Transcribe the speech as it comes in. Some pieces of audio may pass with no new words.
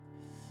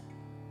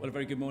Well, a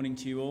very good morning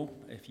to you all,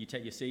 if you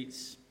take your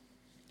seats.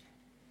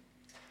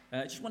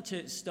 I just want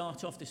to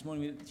start off this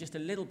morning with just a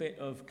little bit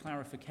of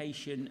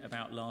clarification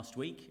about last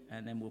week,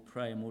 and then we'll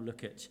pray and we'll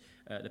look at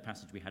the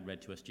passage we had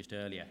read to us just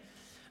earlier.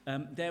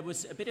 There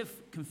was a bit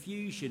of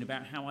confusion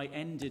about how I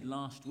ended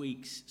last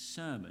week's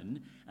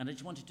sermon, and I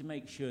just wanted to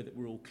make sure that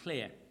we're all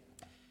clear.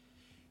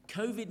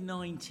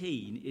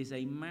 COVID-19 is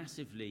a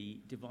massively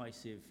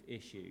divisive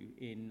issue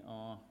in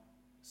our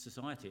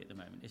society at the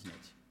moment, isn't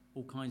it?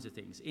 All kinds of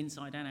things.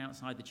 Inside and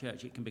outside the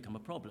church, it can become a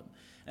problem.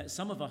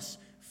 Some of us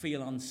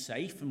feel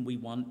unsafe and we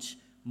want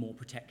more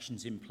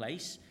protections in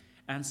place.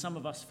 And some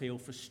of us feel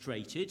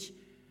frustrated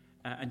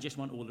and just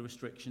want all the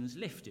restrictions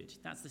lifted.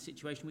 That's the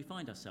situation we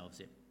find ourselves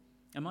in.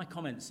 And my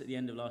comments at the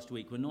end of last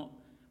week were not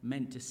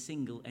meant to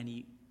single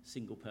any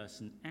single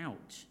person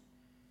out.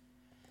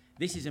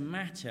 This is a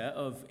matter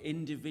of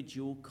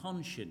individual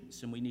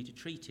conscience, and we need to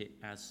treat it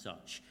as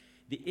such.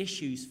 The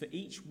issues for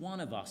each one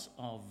of us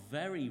are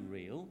very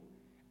real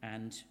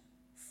and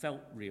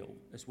felt real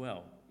as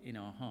well in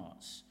our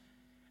hearts.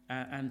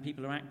 And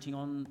people are acting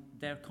on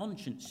their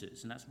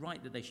consciences, and that's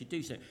right that they should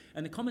do so.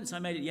 And the comments I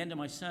made at the end of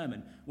my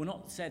sermon were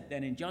not said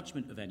then in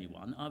judgment of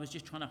anyone. I was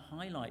just trying to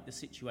highlight the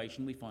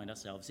situation we find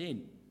ourselves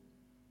in.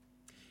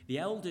 The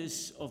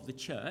elders of the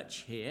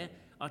church here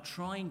are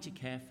trying to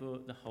care for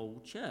the whole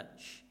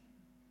church.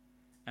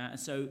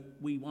 So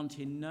we want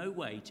in no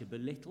way to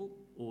belittle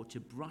or to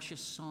brush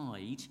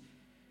aside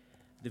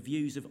the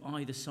views of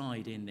either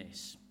side in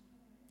this.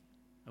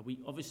 We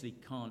obviously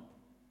can't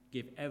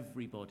give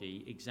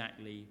everybody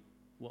exactly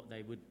what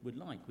they would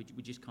like.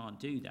 We just can't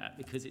do that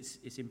because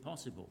it's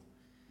impossible.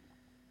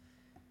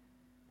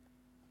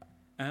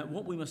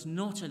 What we must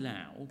not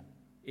allow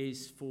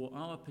is for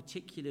our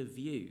particular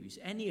views,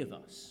 any of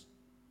us,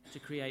 to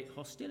create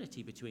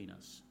hostility between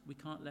us. We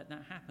can't let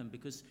that happen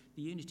because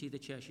the unity of the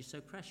church is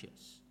so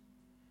precious.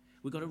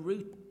 We've got to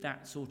root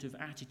that sort of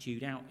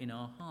attitude out in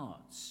our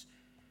hearts.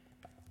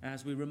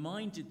 As we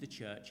reminded the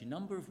church a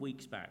number of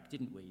weeks back,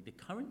 didn't we? The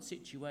current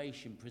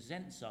situation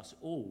presents us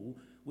all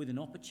with an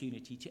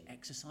opportunity to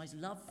exercise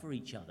love for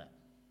each other.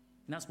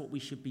 And that's what we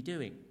should be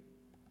doing.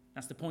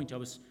 That's the point I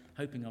was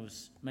hoping I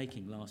was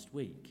making last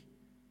week.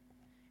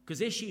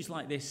 Because issues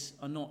like this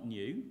are not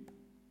new,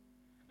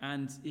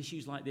 and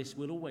issues like this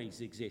will always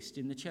exist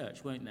in the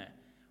church, won't there?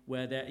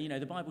 Where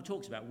the Bible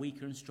talks about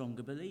weaker and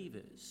stronger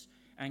believers,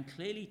 and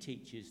clearly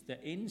teaches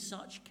that in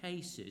such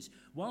cases,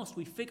 whilst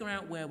we figure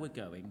out where we're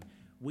going,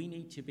 we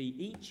need to be,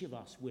 each of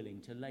us, willing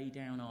to lay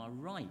down our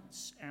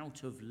rights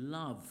out of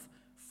love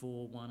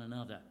for one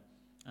another.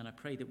 And I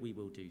pray that we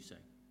will do so.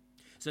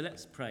 So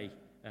let's pray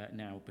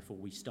now before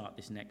we start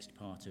this next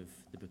part of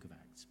the book of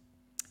Acts.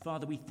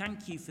 Father, we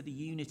thank you for the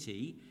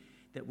unity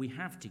that we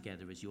have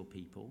together as your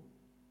people.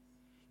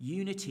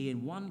 Unity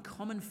in one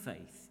common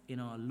faith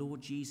in our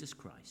Lord Jesus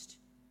Christ.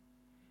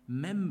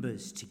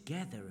 Members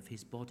together of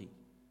his body.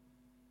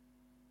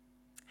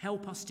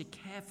 Help us to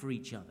care for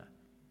each other.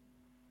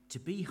 To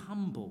be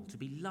humble, to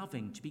be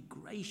loving, to be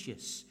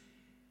gracious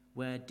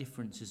where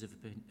differences of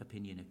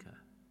opinion occur.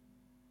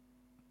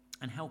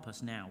 And help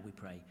us now, we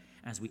pray,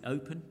 as we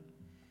open,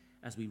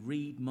 as we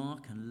read,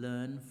 mark and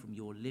learn from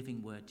your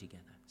living word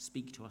together.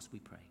 Speak to us, we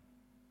pray.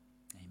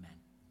 Amen.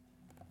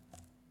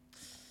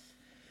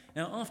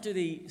 Now, after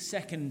the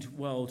Second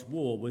World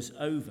War was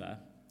over,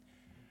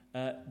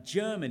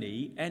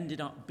 Germany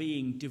ended up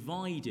being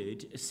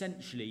divided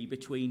essentially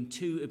between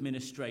two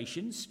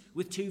administrations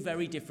with two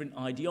very different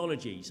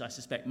ideologies. I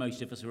suspect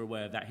most of us are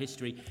aware of that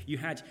history. You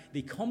had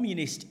the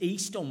communist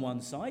East on one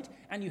side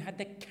and you had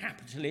the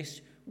capitalist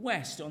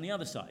West on the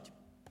other side.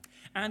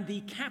 And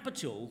the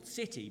capital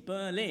city,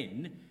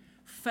 Berlin,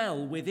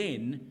 fell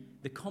within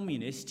the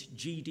communist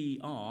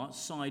GDR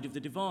side of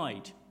the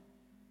divide.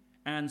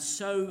 And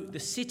so the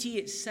city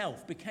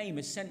itself became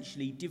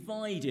essentially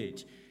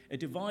divided. A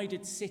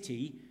divided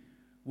city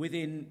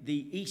within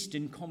the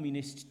Eastern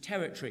Communist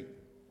territory.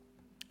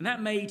 And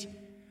that made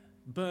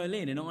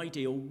Berlin an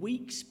ideal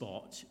weak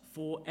spot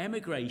for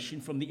emigration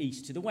from the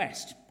East to the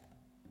West.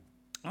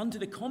 Under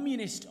the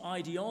communist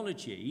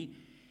ideology,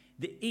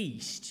 the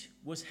East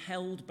was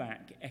held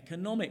back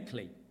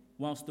economically,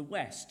 whilst the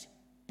West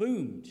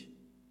boomed.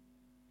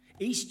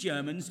 East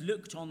Germans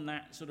looked on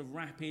that sort of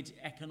rapid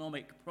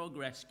economic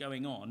progress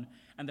going on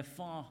and the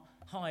far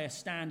higher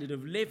standard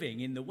of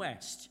living in the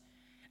West.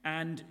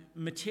 And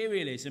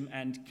materialism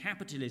and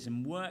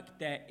capitalism worked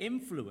their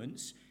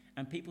influence,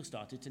 and people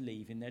started to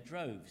leave in their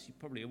droves. You're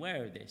probably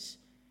aware of this.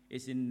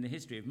 It's in the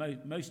history of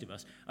most of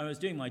us. I was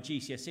doing my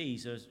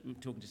GCSEs. I was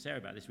talking to Sarah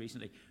about this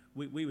recently.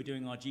 We were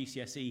doing our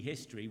GCSE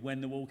history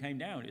when the wall came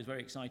down. It was a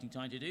very exciting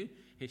time to do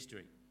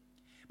history.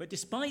 But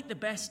despite the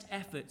best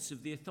efforts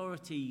of the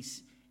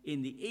authorities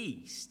in the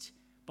East,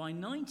 by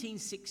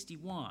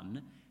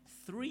 1961,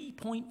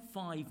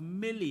 3.5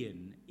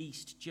 million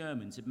East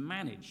Germans had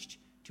managed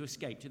to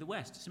escape to the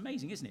West. It's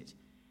amazing, isn't it?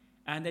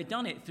 And they'd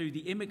done it through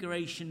the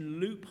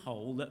immigration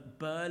loophole that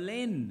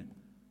Berlin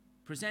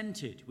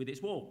presented with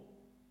its wall.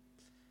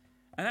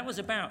 And that was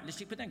about, let's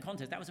put that in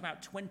context, that was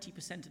about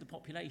 20% of the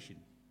population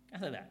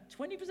Out of that,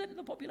 20% of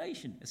the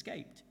population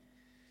escaped.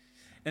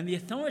 And the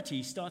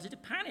authorities started to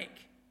panic.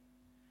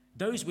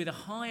 Those with a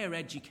higher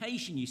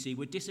education, you see,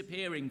 were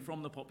disappearing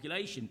from the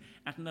population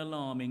at an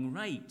alarming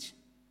rate.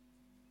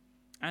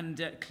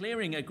 And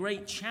clearing a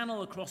great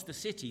channel across the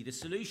city, the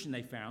solution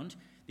they found,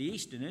 the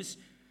Easterners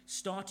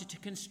started to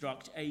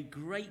construct a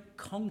great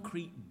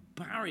concrete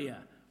barrier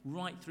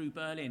right through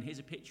Berlin. Here's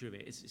a picture of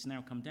it. It's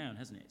now come down,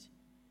 hasn't it?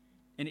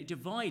 And it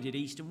divided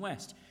East and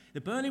West.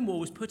 The Berlin Wall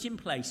was put in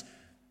place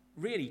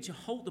really to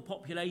halt the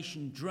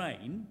population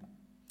drain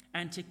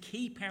and to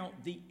keep out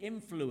the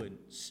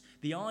influence,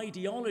 the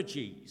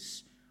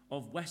ideologies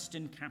of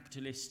Western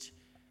capitalist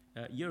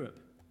Europe.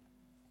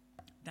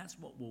 That's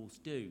what walls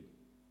do.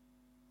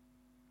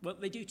 Well,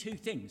 they do two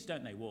things,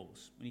 don't they,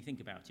 walls, when you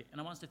think about it?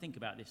 And I want us to think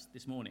about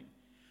this morning.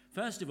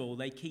 First of all,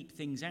 they keep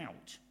things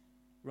out,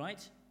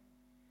 right?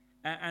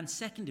 And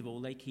second of all,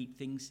 they keep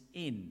things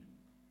in.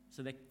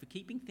 So they're for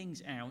keeping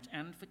things out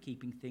and for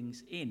keeping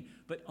things in.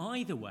 But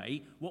either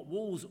way, what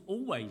walls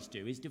always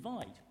do is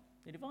divide.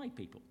 They divide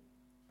people.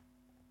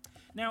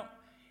 Now,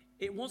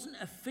 it wasn't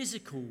a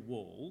physical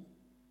wall,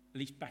 at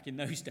least back in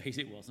those days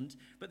it wasn't,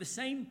 but the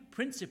same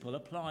principle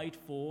applied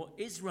for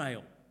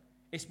Israel.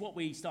 It's what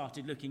we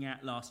started looking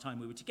at last time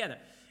we were together.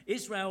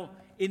 Israel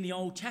in the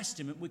Old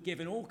Testament were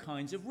given all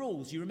kinds of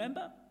rules. You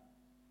remember?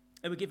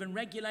 They were given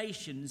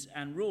regulations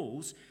and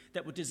rules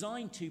that were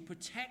designed to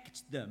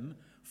protect them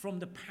from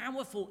the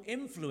powerful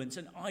influence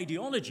and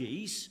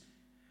ideologies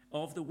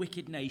of the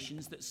wicked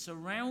nations that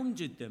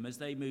surrounded them as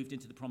they moved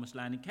into the promised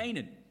land in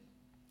Canaan.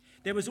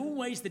 There was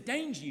always the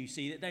danger, you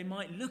see, that they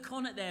might look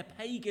on at their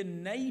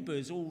pagan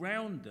neighbours all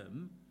round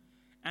them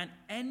and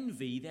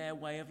envy their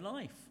way of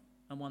life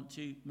and want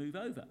to move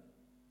over.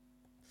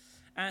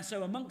 And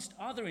so amongst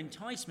other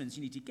enticements,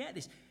 you need to get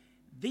this,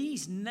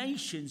 these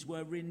nations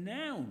were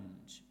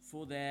renowned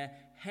for their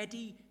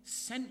heady,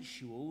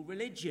 sensual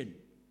religion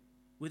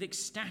with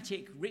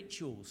ecstatic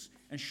rituals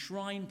and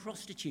shrine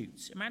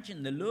prostitutes.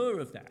 Imagine the lure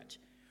of that.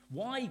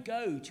 Why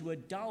go to a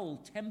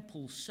dull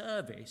temple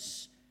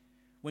service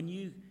when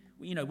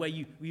where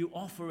you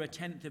offer a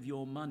tenth of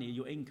your money,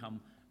 your income,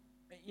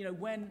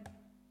 when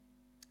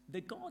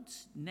the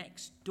gods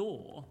next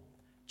door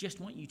just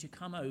want you to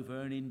come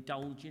over and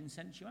indulge in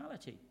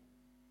sensuality?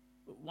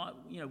 Why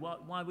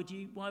would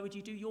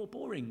you do your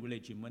boring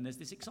religion when there's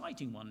this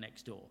exciting one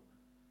next door?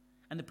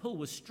 And the pull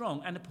was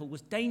strong and the pull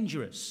was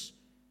dangerous.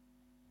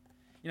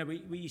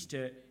 We used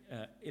to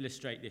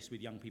illustrate this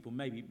with young people.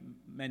 Maybe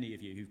many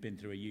of you who've been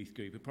through a youth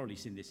group have probably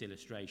seen this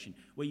illustration,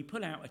 where you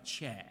pull out a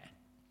chair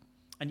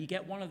and you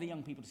get one of the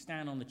young people to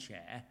stand on the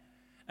chair,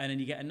 and then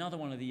you get another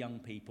one of the young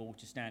people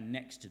to stand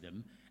next to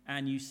them,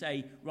 and you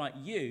say, right,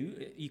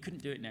 you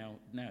couldn't do it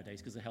nowadays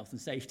because of health and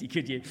safety,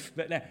 could you?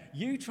 But now,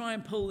 you try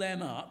and pull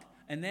them up,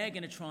 and they're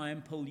going to try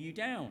and pull you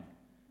down.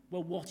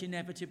 Well, what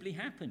inevitably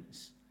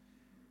happens?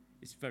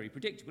 It's very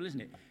predictable,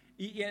 isn't it?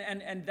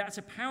 And that's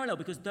a parallel,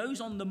 because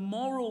those on the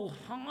moral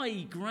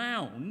high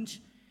ground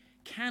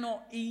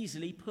cannot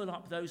easily pull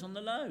up those on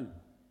the low.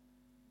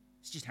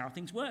 It's just how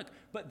things work.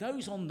 But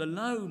those on the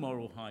low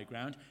moral high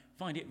ground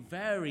find it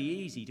very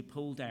easy to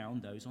pull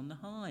down those on the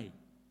high.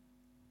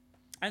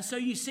 And so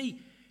you see,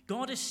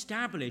 God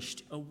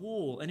established a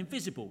wall, an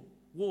invisible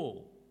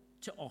wall,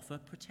 to offer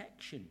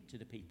protection to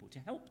the people, to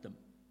help them.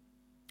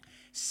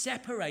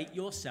 Separate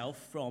yourself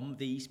from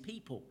these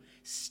people.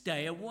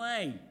 Stay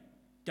away.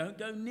 Don't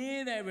go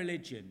near their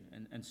religion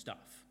and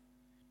stuff.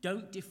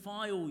 Don't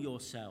defile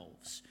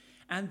yourselves.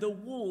 And the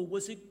wall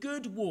was a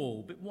good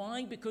wall. But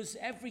why? Because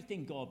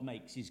everything God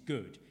makes is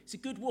good. It's a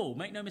good wall.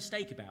 Make no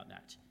mistake about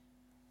that.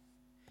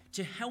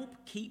 To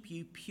help keep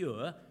you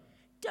pure,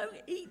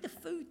 don't eat the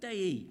food they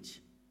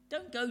eat.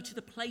 Don't go to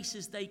the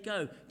places they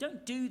go.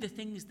 Don't do the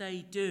things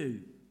they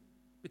do.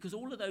 Because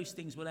all of those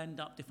things will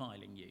end up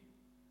defiling you.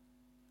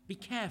 Be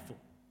careful,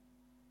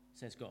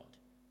 says God.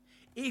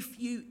 If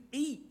you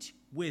eat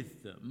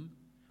with them,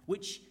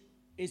 which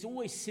is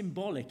always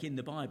symbolic in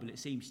the Bible, it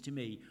seems to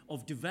me,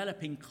 of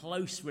developing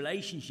close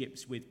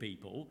relationships with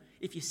people,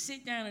 if you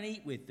sit down and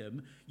eat with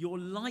them, you're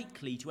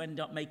likely to end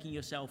up making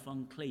yourself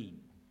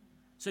unclean.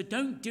 So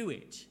don't do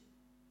it.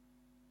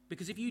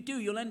 Because if you do,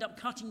 you'll end up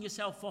cutting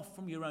yourself off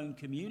from your own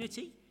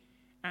community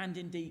and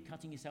indeed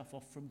cutting yourself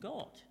off from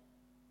God.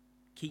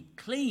 Keep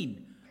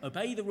clean,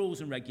 obey the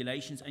rules and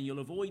regulations, and you'll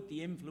avoid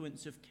the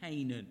influence of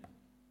Canaan.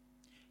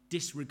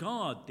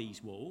 Disregard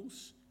these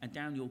walls, and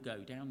down you'll go,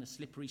 down the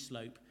slippery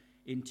slope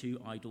into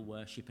idol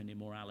worship and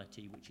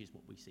immorality, which is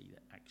what we see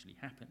that actually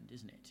happened,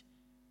 isn't it?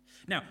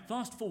 Now,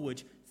 fast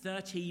forward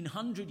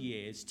 1,300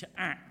 years to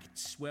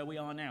Acts, where we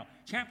are now.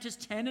 Chapters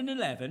 10 and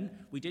 11,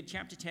 we did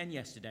chapter 10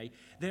 yesterday,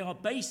 they are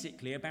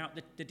basically about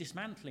the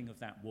dismantling of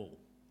that wall.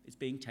 It's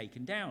being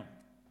taken down.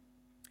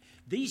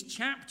 These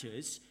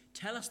chapters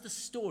tell us the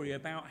story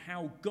about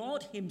how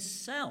God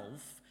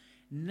himself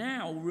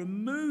now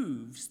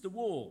removes the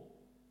wall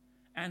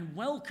and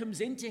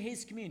welcomes into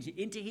his community,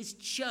 into his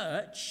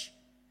church,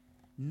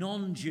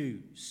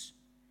 non-Jews.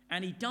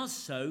 And he does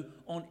so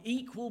on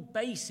equal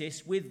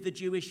basis with the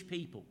Jewish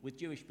people, with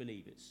Jewish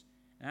believers.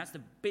 And that's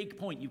the big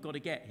point you've got to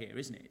get here,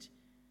 isn't it?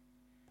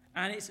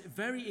 And it's a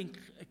very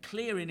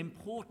clear and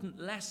important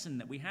lesson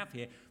that we have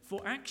here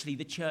for actually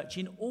the church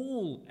in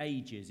all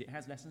ages. It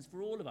has lessons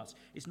for all of us.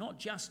 It's not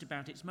just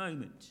about its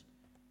moment.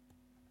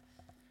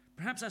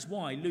 Perhaps that's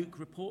why Luke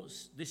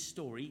reports this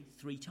story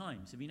 3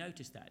 times. Have you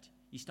noticed that?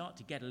 You start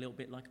to get a little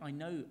bit like, I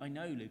know,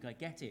 Luke, I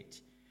get it.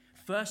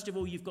 First of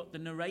all, you've got the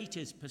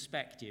narrator's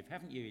perspective,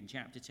 haven't you, in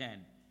chapter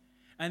 10?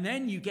 And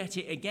then you get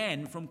it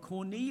again from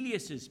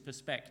Cornelius's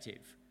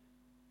perspective.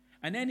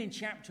 And then in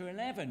chapter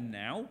 11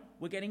 now,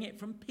 we're getting it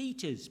from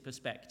Peter's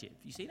perspective.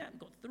 You see that? We've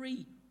got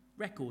 3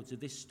 records of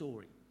this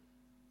story.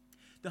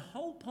 The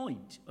whole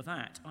point of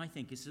that, I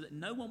think, is so that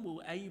no one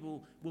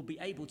will be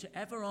able to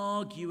ever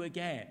argue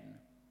again,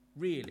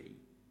 really,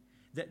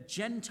 that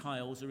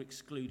Gentiles are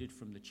excluded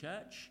from the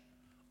church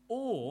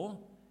or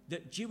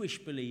that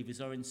Jewish believers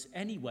are in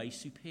any way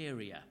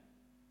superior.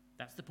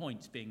 That's the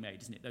point being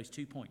made, isn't it? Those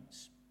 2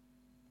 points.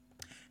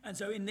 And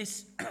so in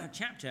this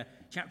chapter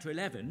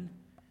 11,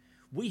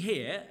 we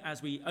hear,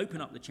 as we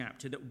open up the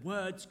chapter, that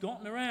word's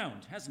gotten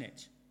around, hasn't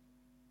it?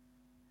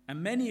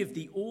 And many of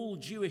the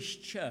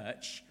all-Jewish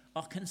church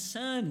are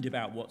concerned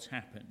about what's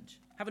happened.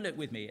 Have a look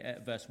with me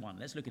at verse 1.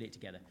 Let's look at it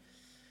together.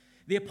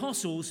 The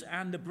apostles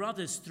and the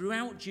brothers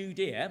throughout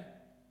Judea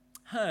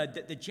heard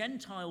that the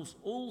Gentiles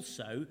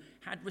also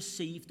had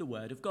received the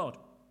word of God.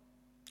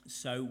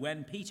 So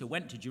when Peter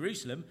went to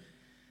Jerusalem,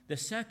 the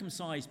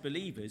circumcised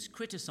believers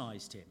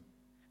criticized him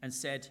and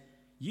said,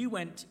 "You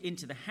went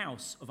into the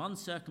house of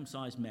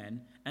uncircumcised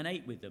men and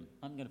ate with them."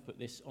 I'm going to put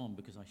this on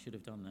because I should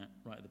have done that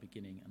right at the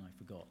beginning and I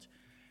forgot.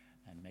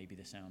 And maybe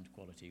the sound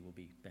quality will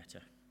be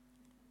better.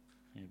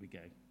 Here we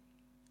go.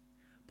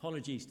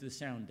 Apologies to the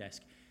sound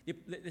desk.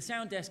 The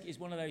sound desk is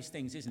one of those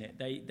things, isn't it?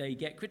 They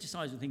get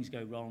criticised when things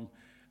go wrong,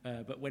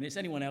 but when it's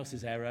anyone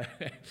else's error,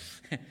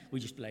 we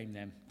just blame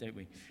them, don't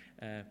we?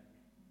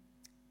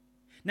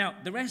 Now,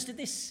 the rest of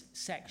this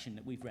section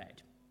that we've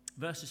read,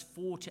 verses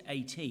 4 to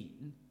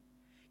 18,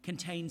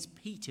 contains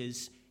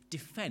Peter's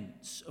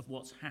defence of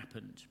what's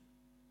happened.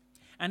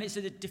 And it's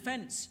a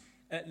defence,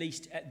 at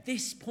least at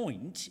this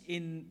point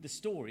in the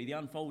story, the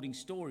unfolding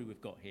story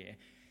we've got here,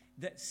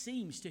 that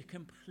seems to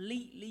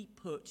completely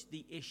put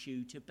the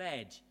issue to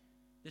bed.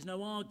 There's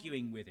no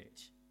arguing with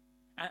it.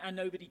 And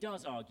nobody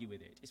does argue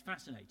with it. It's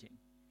fascinating.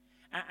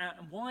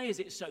 And why is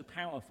it so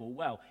powerful?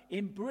 Well,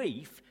 in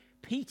brief,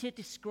 Peter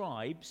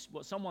describes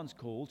what someone's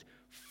called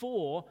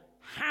 4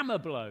 hammer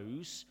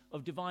blows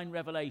of divine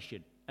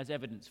revelation as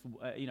evidence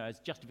for, as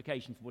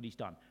justification for what he's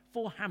done.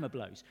 4 hammer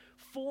blows.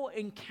 4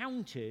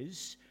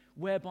 encounters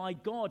whereby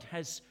God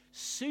has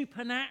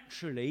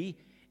supernaturally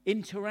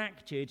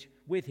interacted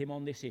with him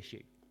on this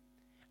issue.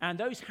 And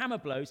those hammer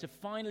blows have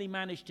finally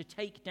managed to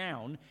take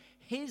down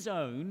his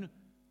own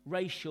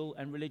racial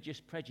and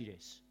religious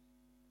prejudice.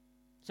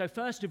 So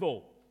first of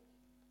all,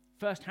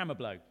 first hammer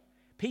blow.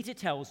 Peter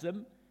tells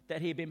them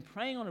that he had been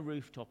praying on a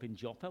rooftop in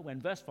Joppa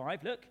when, verse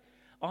 5, look,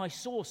 I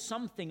saw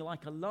something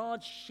like a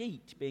large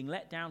sheet being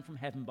let down from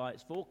heaven by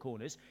its 4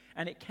 corners,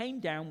 and it came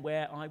down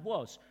where I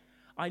was.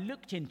 I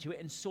looked into it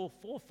and saw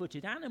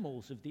 4-footed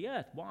animals of the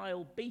earth,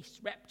 wild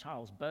beasts,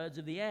 reptiles, birds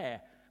of the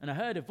air. And I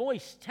heard a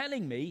voice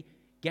telling me,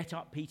 "Get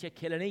up, Peter,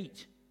 kill and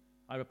eat."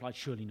 I replied,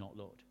 "Surely not,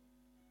 Lord.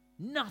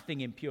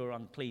 Nothing impure or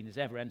unclean has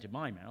ever entered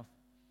my mouth."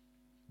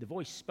 The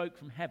voice spoke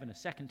from heaven a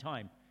second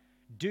time,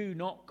 "Do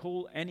not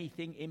call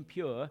anything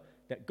impure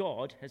that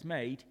God has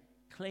made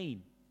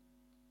clean."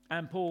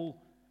 And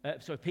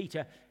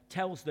Peter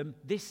tells them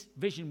this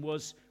vision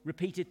was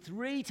repeated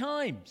 3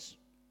 times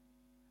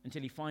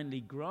until he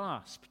finally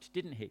grasped,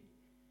 didn't he,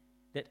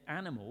 that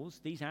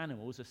these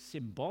animals are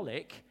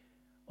symbolic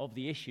of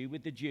the issue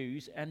with the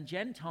Jews and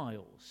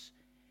Gentiles.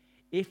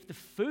 If the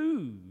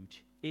food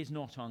is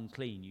not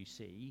unclean, you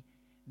see,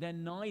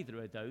 then neither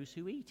are those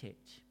who eat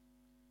it.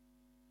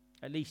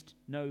 At least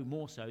no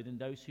more so than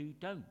those who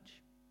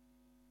don't.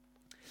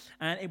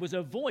 And it was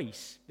a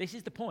voice, this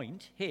is the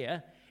point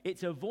here,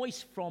 it's a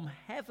voice from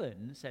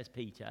heaven, says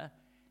Peter,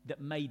 that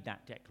made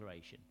that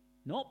declaration.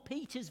 Not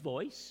Peter's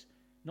voice,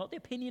 not the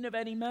opinion of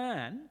any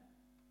man.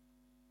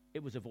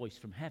 It was a voice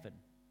from heaven.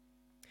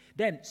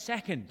 Then,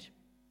 second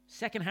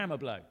hammer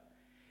blow.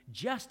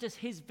 Just as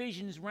his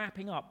vision's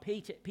wrapping up,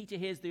 Peter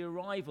hears the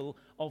arrival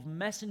of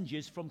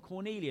messengers from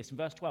Cornelius. In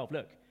verse 12,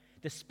 look,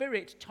 the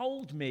Spirit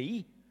told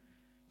me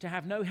to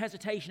have no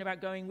hesitation about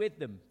going with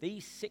them.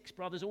 These 6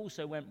 brothers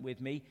also went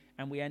with me,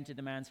 and we entered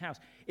the man's house.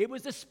 It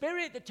was the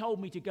Spirit that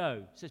told me to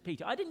go, says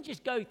Peter. I didn't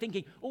just go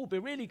thinking, it'd be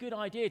a really good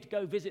idea to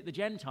go visit the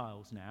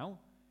Gentiles now.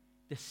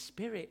 The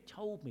Spirit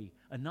told me,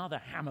 another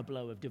hammer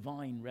blow of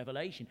divine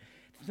revelation.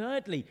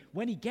 Thirdly,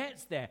 when he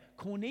gets there,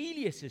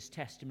 Cornelius'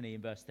 testimony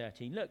in verse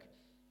 13. Look,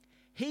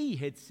 he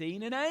had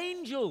seen an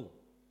angel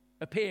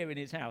appear in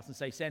his house and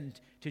say,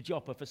 "Send to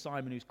Joppa for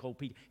Simon who's called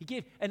Peter." He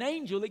gives an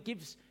angel that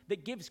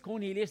gives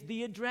Cornelius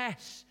the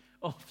address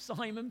of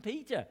Simon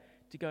Peter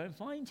to go and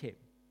find him.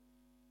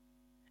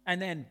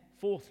 And then,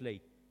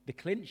 fourthly, the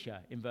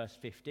clincher in verse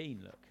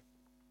 15. Look,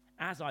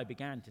 as I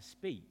began to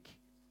speak,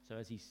 so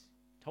as he's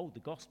told the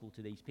gospel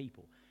to these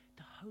people,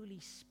 the Holy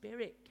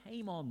Spirit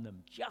came on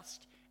them,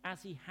 just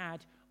as he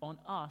had on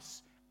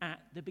us at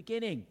the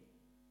beginning.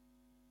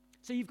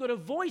 So you've got a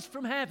voice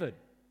from heaven,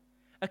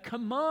 a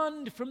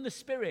command from the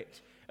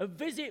Spirit, a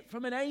visit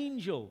from an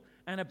angel,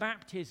 and a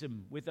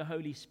baptism with the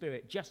Holy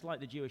Spirit, just like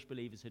the Jewish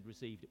believers had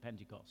received at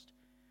Pentecost.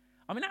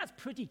 I mean, that's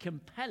pretty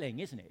compelling,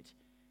 isn't it?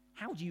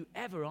 How do you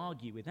ever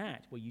argue with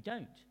that? Well, you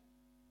don't.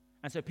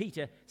 And so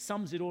Peter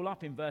sums it all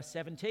up in verse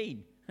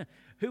 17.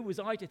 Who was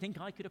I to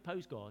think I could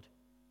oppose God?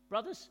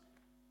 Brothers,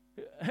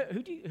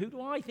 who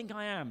do I think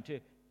I am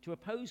to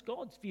oppose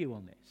God's view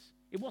on this?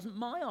 It wasn't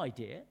my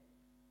idea.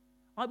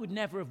 I would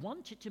never have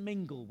wanted to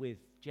mingle with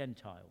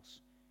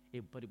Gentiles.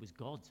 But it was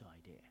God's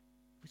idea.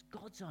 It was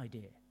God's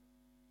idea.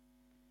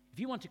 If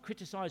you want to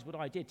criticize what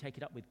I did, take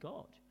it up with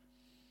God.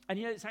 And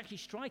it's actually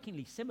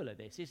strikingly similar,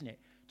 this, isn't it,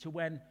 to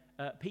when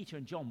Peter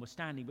and John were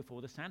standing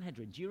before the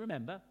Sanhedrin. Do you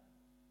remember?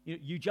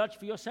 You judge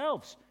for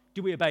yourselves.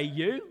 Do we obey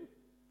you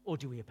or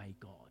do we obey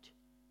God?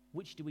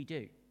 Which do we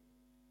do?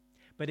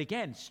 But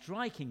again,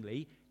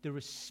 strikingly, the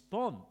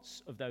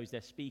response of those they're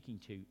speaking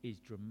to is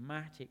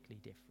dramatically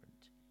different.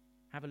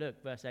 Have a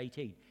look, verse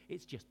 18.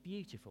 It's just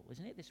beautiful,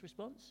 isn't it, this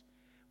response?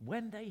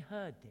 When they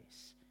heard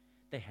this,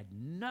 they had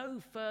no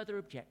further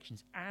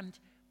objections and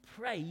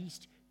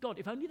praised God.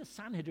 If only the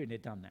Sanhedrin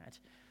had done that,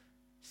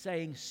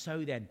 saying,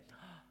 so then,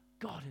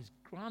 God has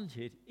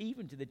granted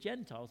even to the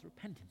Gentiles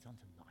repentance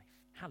unto life.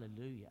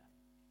 Hallelujah.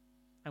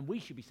 And we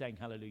should be saying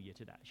hallelujah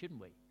to that,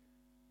 shouldn't we?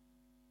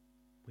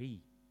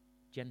 We,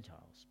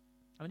 Gentiles.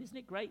 I mean, isn't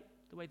it great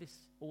the way this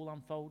all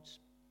unfolds?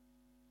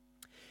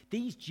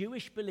 These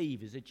Jewish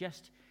believers had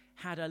just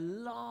had a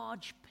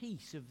large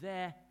piece of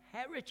their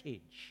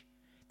heritage,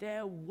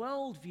 their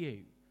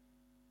worldview,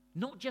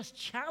 not just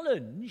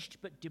challenged,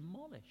 but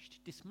demolished,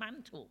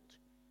 dismantled.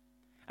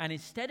 And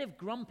instead of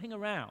grumping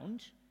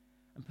around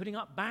and putting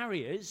up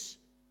barriers,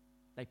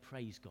 they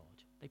praise God.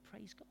 They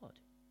praise God.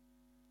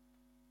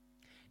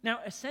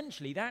 Now,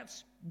 essentially,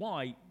 that's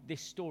why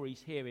this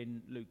story's here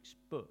in Luke's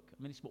book.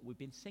 I mean, it's what we've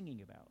been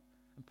singing about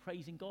and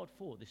praising God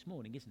for this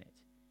morning, isn't it?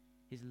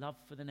 His love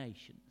for the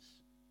nations.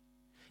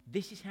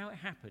 This is how it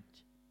happened.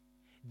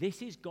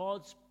 This is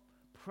God's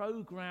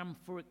program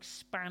for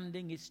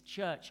expanding his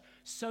church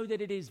so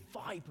that it is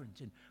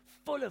vibrant and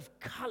full of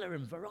color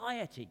and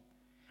variety,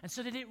 and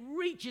so that it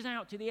reaches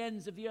out to the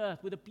ends of the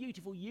earth with a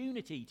beautiful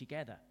unity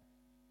together.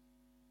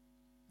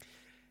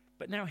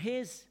 But now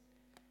here's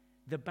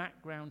the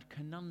background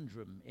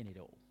conundrum in it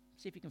all.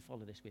 See if you can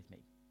follow this with me.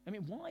 I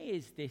mean, why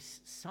is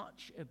this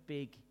such a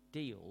big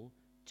deal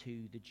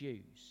to the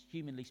Jews,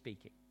 humanly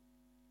speaking?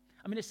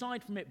 I mean,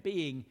 aside from it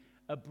being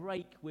a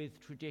break with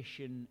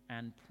tradition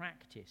and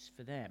practice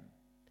for them,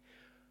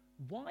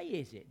 why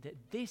is it that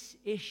this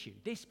issue,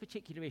 this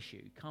particular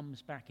issue,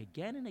 comes back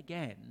again and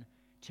again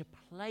to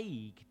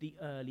plague the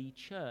early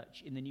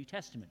church in the New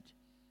Testament?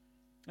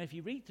 Now, if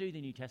you read through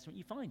the New Testament,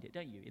 you find it,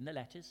 don't you? In the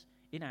letters,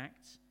 in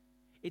Acts.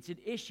 It's an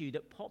issue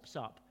that pops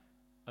up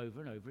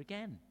over and over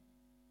again.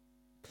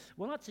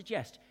 Well, I'd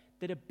suggest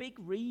that a big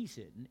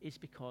reason is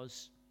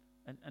because,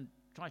 and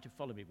try to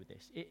follow me with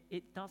this,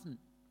 it doesn't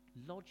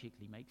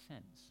logically make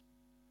sense,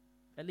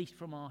 at least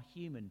from our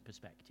human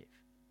perspective.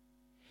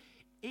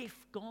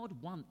 If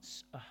God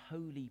wants a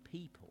holy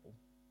people,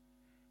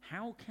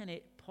 how can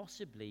it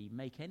possibly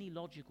make any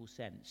logical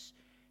sense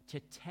to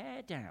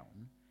tear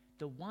down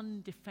the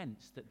one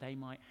defense that they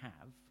might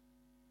have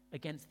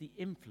against the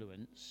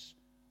influence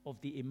of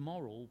the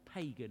immoral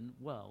pagan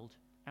world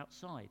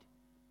outside?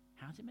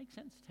 How does it make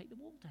sense to take the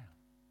wall down?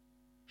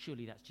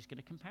 Surely that's just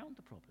going to compound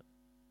the problem.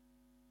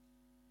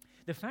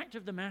 The fact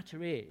of the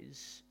matter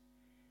is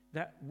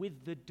that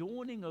with the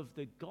dawning of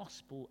the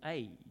gospel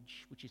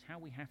age, which is how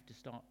we have to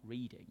start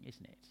reading,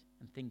 isn't it,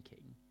 and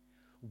thinking,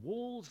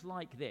 walls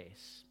like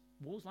this,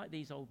 walls like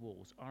these old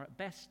walls, are at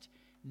best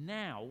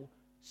now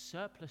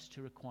surplus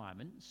to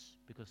requirements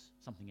because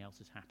something else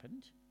has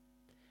happened,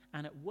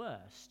 and at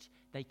worst,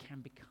 they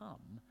can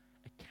become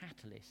a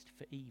catalyst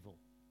for evil.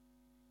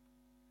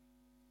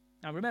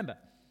 Now remember,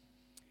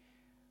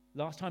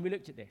 last time we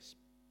looked at this,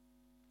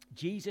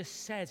 Jesus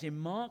says in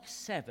Mark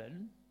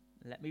 7,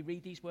 let me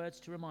read these words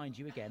to remind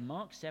you again.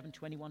 Mark 7,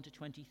 21 to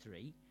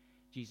 23,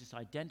 Jesus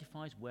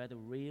identifies where the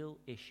real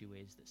issue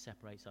is that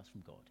separates us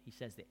from God. He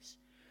says this: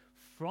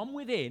 from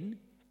within,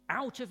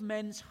 out of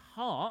men's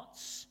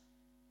hearts,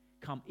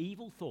 come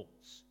evil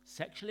thoughts,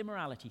 sexual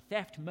immorality,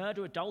 theft,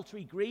 murder,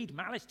 adultery, greed,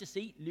 malice,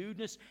 deceit,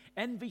 lewdness,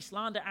 envy,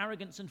 slander,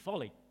 arrogance, and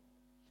folly.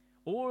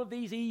 All of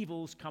these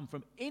evils come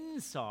from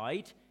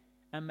inside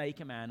and make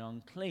a man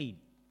unclean.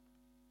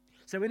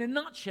 So in a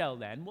nutshell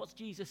then, what's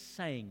Jesus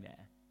saying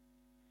there?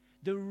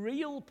 The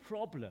real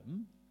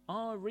problem,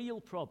 our real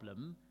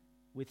problem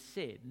with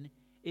sin,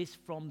 is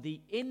from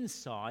the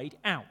inside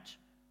out,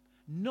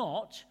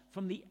 not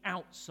from the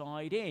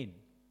outside in.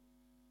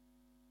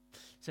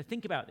 So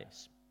think about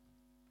this.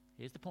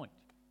 Here's the point.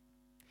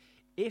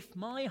 If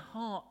my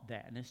heart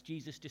then, as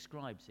Jesus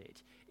describes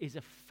it, is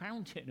a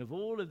fountain of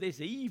all of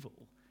this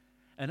evil,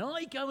 and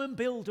I go and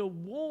build a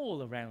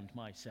wall around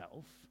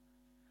myself,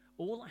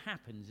 all that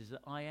happens is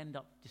that I end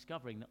up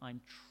discovering that I'm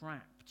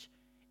trapped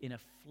in a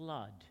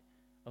flood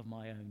of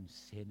my own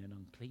sin and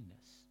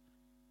uncleanness.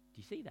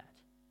 Do you see that?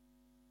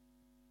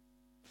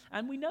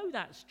 And we know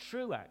that's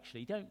true,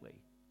 actually, don't we?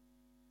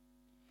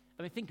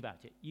 I mean, think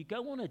about it. You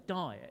go on a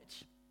diet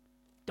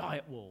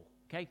wall,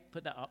 okay?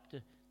 Put that up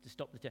to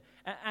stop the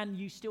and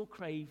you still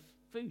crave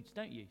foods,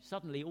 don't you?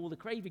 Suddenly, all the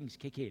cravings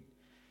kick in.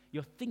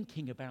 You're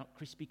thinking about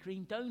Krispy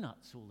Kreme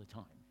donuts all the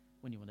time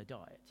when you're on a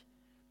diet.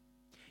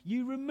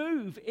 You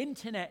remove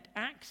internet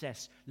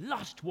access,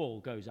 lust wall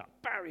goes up,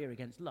 barrier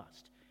against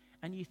lust,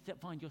 and you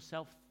find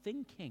yourself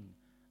thinking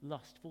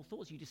lustful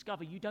thoughts. You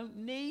discover you don't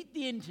need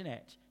the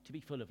internet to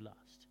be full of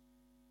lust.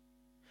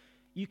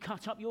 You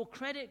cut up your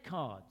credit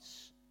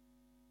cards.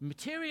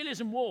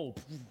 Materialism wall,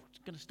 it's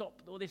going to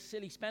stop all this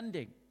silly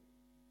spending.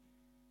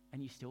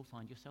 And you still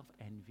find yourself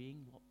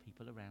envying what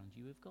people around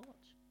you have got.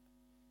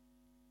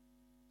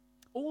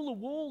 All the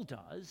wall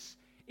does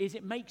is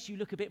it makes you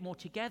look a bit more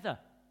together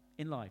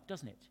in life,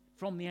 doesn't it?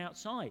 From the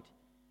outside.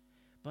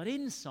 But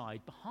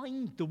inside,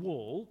 behind the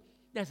wall,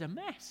 there's a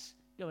mess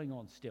going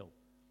on still.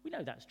 We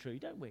know that's true,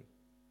 don't we?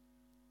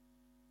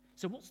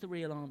 So what's the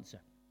real answer?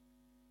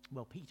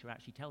 Well, Peter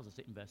actually tells us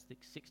it in verse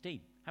 16.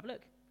 Have a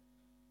look.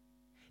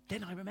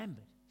 Then I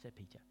remembered, said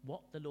Peter,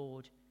 what the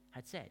Lord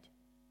had said.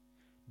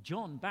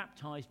 John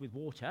baptized with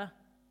water,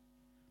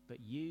 but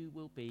you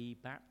will be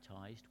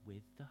baptized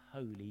with the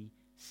Holy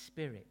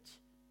Spirit.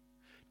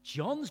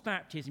 John's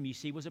baptism, you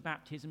see, was a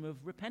baptism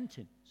of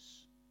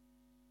repentance.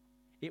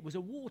 It was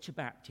a water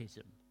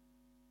baptism.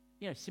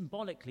 You know,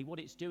 symbolically, what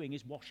it's doing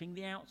is washing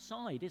the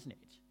outside, isn't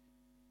it?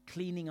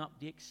 Cleaning up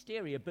the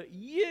exterior. But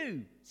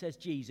you, says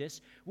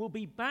Jesus, will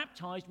be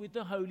baptized with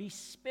the Holy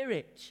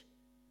Spirit.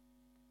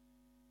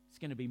 It's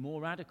going to be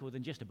more radical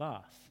than just a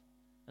bath.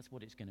 That's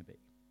what it's going to be.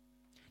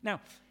 Now,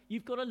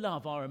 you've got to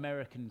love our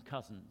American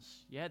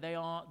cousins. Yeah, they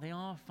are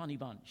a funny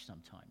bunch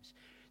sometimes.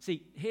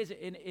 See, here's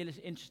an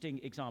interesting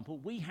example.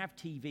 We have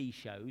TV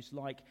shows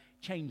like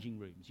Changing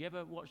Rooms. You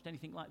ever watched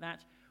anything like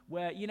that?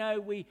 Where, you know,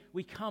 we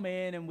come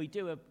in and we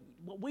do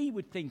what we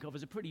would think of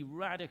as a pretty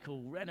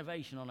radical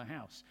renovation on a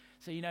house.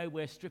 So, you know,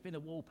 we're stripping the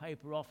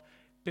wallpaper off,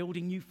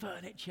 building new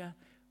furniture,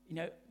 you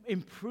know,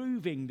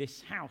 improving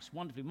this house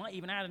wonderfully. Might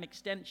even add an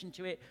extension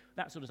to it,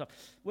 that sort of stuff.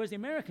 Whereas the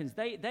Americans,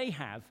 they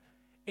have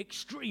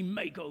extreme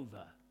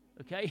makeover,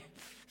 okay?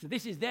 So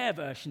this is their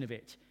version of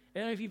it. I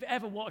don't know if you've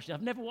ever watched it.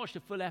 I've never watched a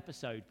full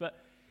episode, but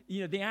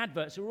you know, the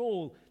adverts are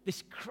all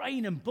this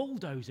crane and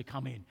bulldozer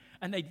come in,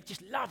 and they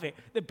just love it.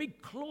 The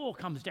big claw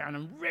comes down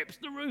and rips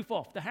the roof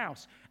off the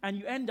house, and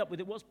you end up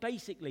with what's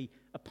basically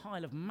a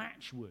pile of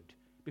matchwood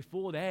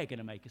before they're going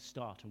to make a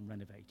start on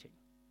renovating.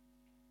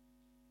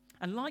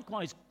 And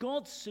likewise,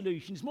 God's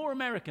solution is more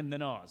American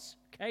than ours,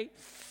 okay?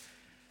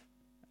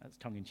 That's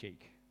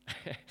tongue-in-cheek.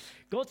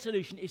 God's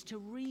solution is to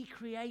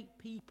recreate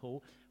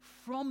people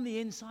from the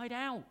inside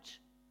out.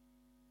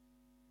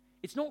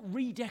 It's not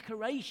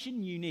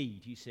redecoration you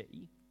need, you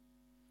see.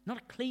 Not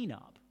a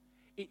clean-up.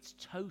 It's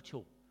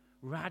total,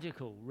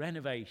 radical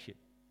renovation.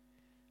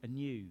 A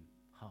new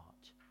heart.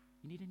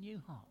 You need a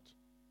new heart.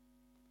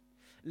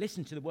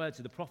 Listen to the words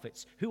of the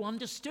prophets who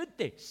understood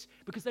this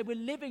because they were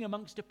living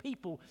amongst a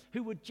people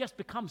who would just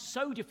become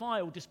so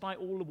defiled despite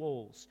all the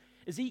walls.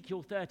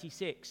 Ezekiel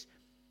 36,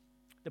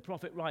 the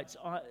prophet writes,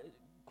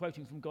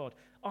 quoting from God,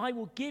 I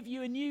will give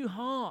you a new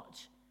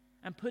heart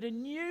and put a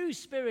new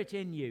spirit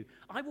in you.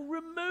 I will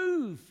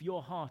remove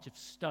your heart of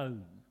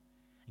stone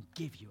and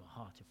give you a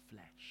heart of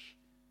flesh.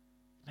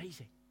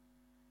 Amazing.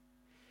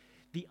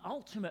 The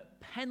ultimate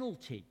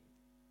penalty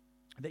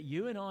that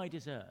you and I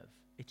deserve,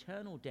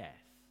 eternal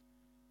death,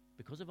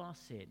 because of our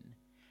sin,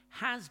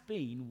 has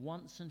been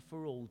once and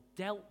for all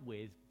dealt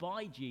with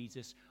by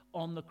Jesus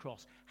on the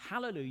cross.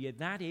 Hallelujah,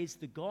 that is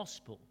the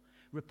gospel.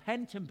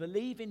 Repent and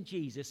believe in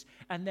Jesus,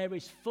 and there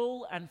is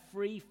full and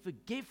free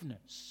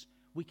forgiveness.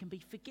 We can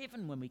be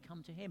forgiven when we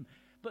come to him.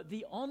 But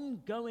the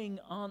ongoing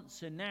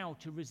answer now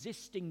to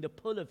resisting the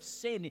pull of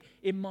sin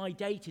in my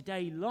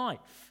day-to-day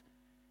life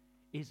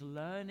is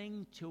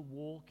learning to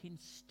walk in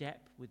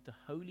step with the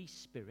Holy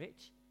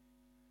Spirit,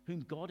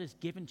 whom God has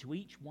given to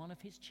each one of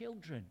his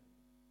children.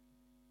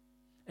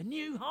 A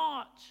new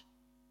heart,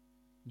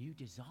 new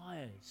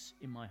desires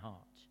in my heart.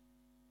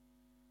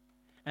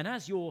 And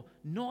as your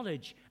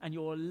knowledge and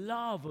your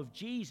love of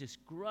Jesus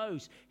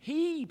grows,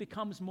 he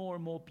becomes more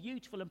and more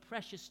beautiful and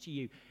precious to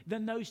you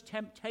than those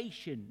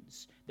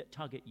temptations that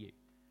tug at you,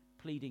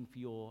 pleading for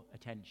your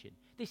attention.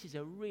 This is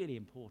a really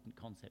important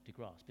concept to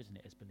grasp, isn't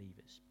it, as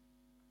believers?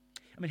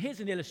 I mean,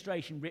 here's an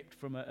illustration ripped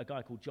from a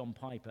guy called John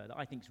Piper that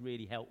I think is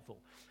really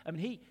helpful. I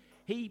mean,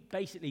 he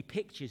basically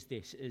pictures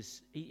this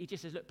as, he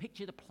just says, look,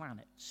 picture the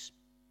planets.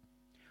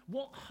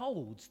 What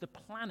holds the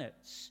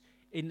planets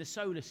in the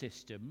solar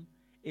system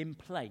in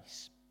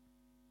place?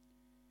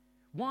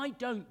 Why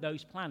don't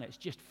those planets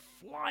just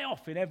fly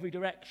off in every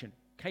direction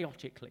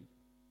chaotically?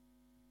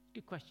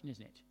 Good question,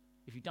 isn't it?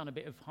 If you've done a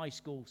bit of high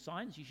school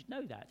science, you should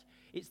know that.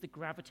 It's the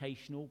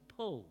gravitational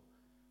pull.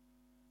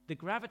 The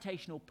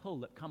gravitational pull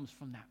that comes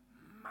from that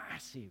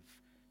massive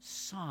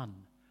sun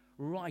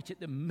right at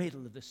the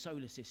middle of the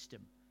solar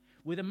system,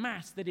 with a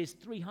mass that is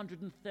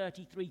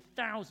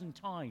 333,000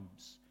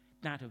 times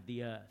that of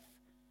the Earth.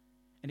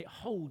 And it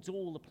holds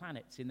all the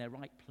planets in their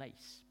right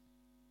place.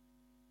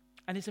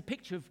 And it's a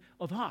picture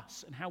of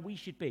us and how we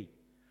should be.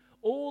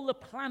 All the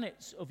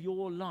planets of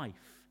your life,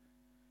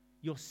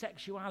 your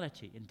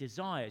sexuality and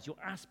desires, your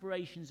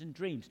aspirations and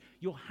dreams,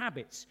 your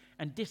habits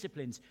and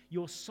disciplines,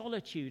 your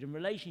solitude and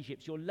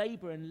relationships, your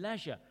labor and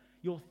leisure,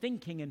 your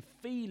thinking and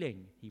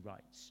feeling, he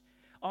writes,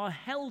 are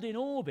held in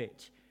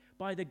orbit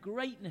by the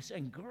greatness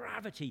and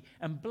gravity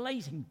and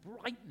blazing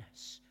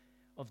brightness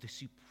of the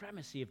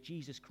supremacy of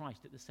Jesus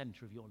Christ at the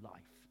center of your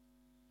life.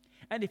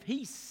 And if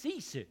he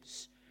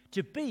ceases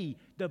to be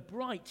the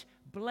bright,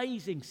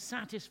 blazing,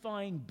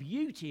 satisfying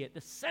beauty at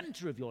the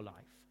center of your life,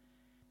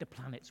 the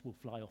planets will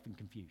fly off in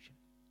confusion.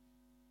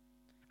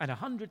 And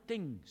 100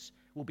 things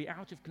will be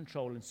out of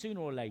control, and sooner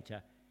or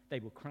later, they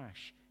will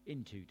crash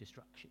into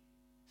destruction.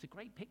 It's a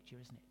great picture,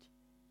 isn't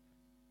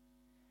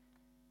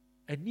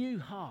it? A new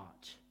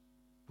heart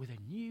with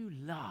a new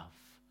love,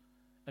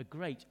 a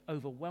great,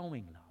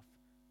 overwhelming love,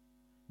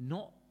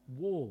 not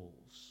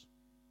walls.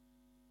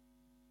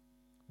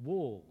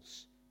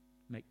 Walls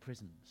make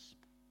prisons.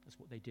 That's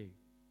what they do.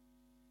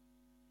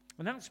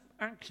 And that's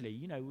actually,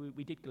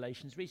 we did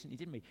Galatians recently,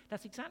 didn't we?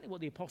 That's exactly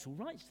what the apostle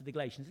writes to the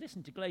Galatians.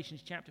 Listen to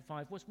Galatians chapter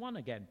 5, verse 1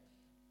 again.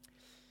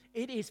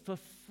 It is for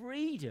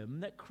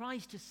freedom that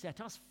Christ has set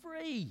us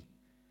free.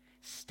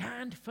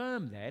 Stand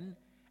firm then,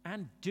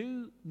 and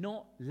do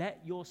not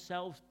let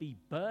yourselves be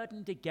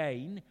burdened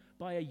again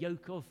by a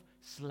yoke of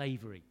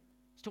slavery.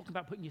 He's talking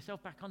about putting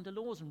yourself back under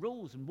laws and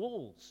rules and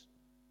walls.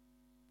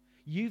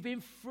 You've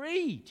been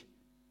freed.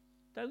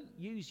 Don't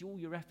use all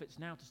your efforts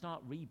now to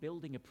start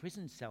rebuilding a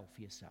prison cell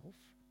for yourself.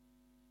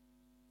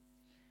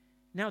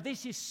 Now,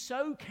 this is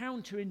so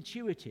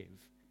counterintuitive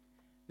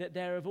that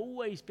there have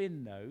always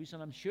been those,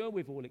 and I'm sure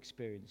we've all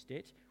experienced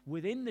it,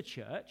 within the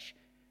church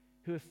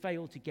who have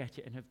failed to get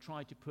it and have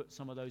tried to put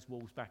some of those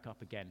walls back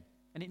up again.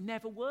 And it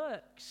never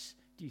works.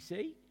 Do you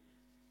see?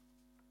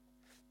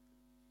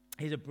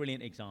 Here's a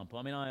brilliant example.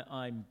 I mean,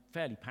 I'm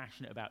fairly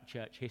passionate about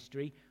church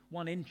history.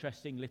 One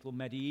interesting little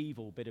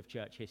medieval bit of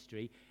church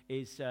history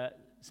is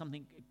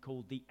something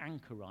called the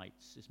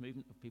Anchorites, this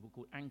movement of people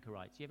called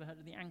Anchorites. You ever heard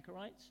of the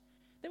Anchorites?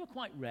 They were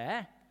quite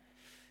rare.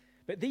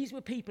 But these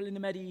were people in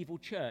the medieval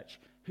church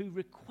who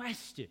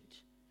requested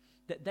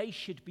that they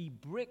should be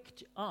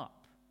bricked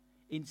up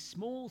in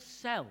small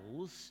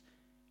cells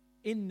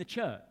in the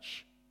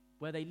church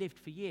where they lived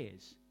for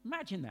years.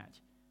 Imagine that.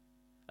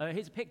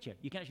 Here's a picture.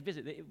 You can actually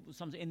visit. It was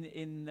something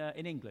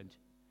in England.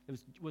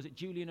 Was it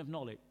Julian of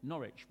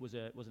Norwich was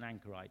an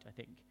anchorite, I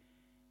think.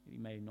 You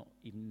may not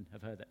even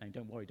have heard that name.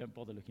 Don't worry. Don't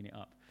bother looking it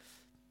up.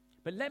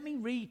 But let me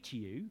read to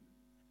you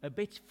a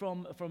bit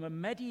from a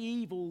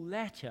medieval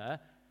letter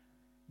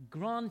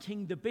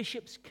granting the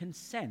bishop's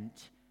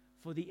consent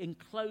for the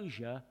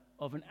enclosure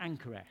of an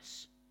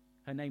anchoress.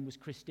 Her name was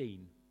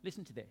Christine.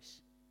 Listen to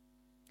this.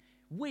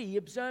 We,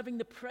 observing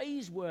the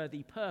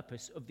praiseworthy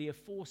purpose of the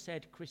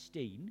aforesaid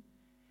Christine,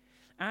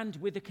 and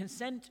with the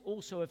consent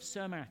also of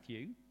Sir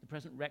Matthew, the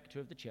present rector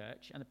of the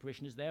church, and the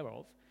parishioners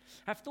thereof,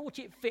 have thought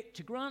it fit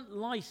to grant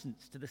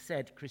license to the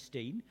said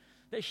Christine,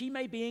 that she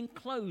may be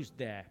enclosed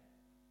there,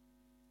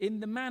 in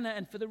the manner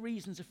and for the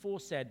reasons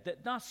aforesaid,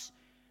 that thus,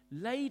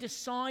 laid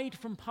aside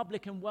from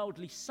public and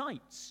worldly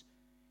sights,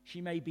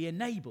 she may be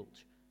enabled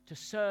to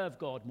serve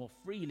God more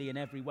freely in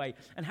every way,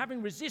 and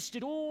having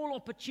resisted all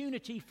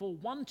opportunity for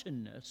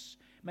wantonness,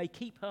 may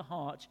keep her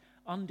heart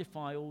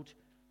undefiled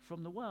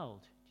from the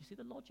world. Do you see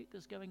the logic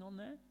that's going on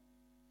there?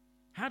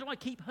 How do I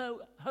keep her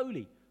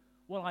holy?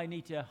 Well, I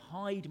need to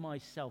hide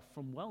myself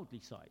from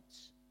worldly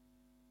sights.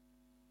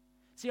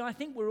 See, I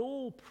think we're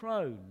all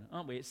prone,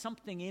 aren't we? It's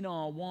something in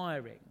our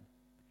wiring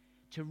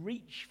to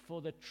reach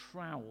for the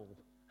trowel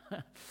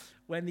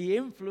when the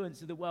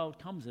influence of the world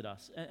comes at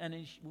us, and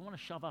we want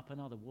to shove up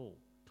another wall,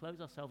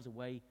 close ourselves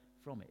away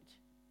from it.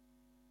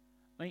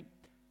 I mean,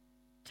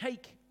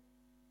 take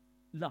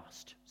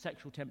lust,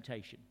 sexual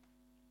temptation.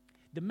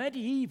 The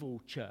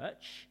medieval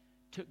church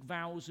took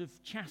vows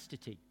of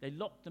chastity. They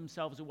locked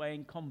themselves away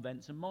in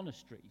convents and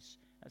monasteries.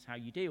 That's how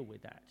you deal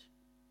with that.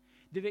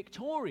 The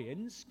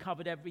Victorians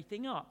covered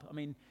everything up. I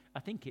mean, I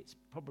think it's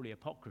probably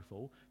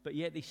apocryphal, but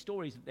yet these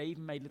stories that they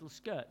even made little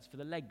skirts for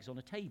the legs on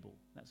a table,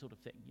 that sort of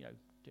thing,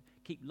 to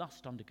keep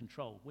lust under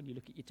control when you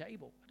look at your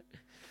table.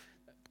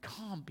 That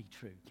can't be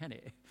true, can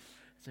it?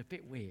 It's a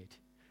bit weird.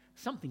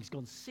 Something's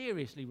gone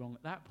seriously wrong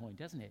at that point,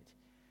 hasn't it?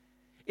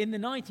 In the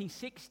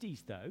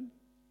 1960s, though,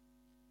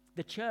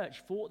 the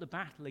church fought the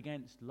battle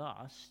against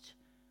lust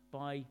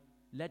by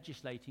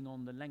legislating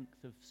on the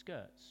length of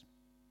skirts.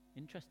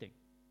 Interesting.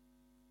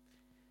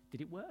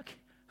 Did it work?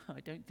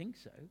 I don't think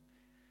so.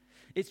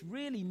 It's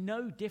really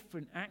no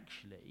different,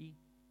 actually,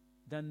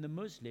 than the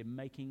Muslim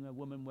making a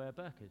woman wear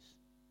burqas,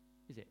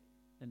 is it?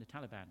 Than the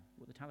Taliban,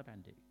 what the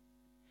Taliban do.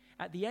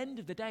 At the end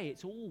of the day,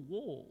 it's all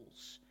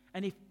walls.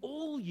 And if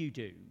all you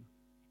do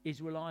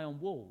is rely on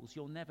walls,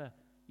 you'll never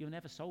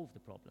solve the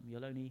problem.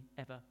 You'll only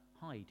ever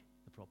hide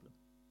the problem.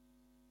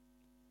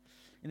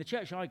 In the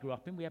church I grew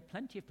up in, we had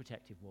plenty of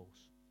protective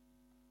walls.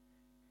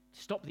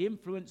 To stop the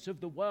influence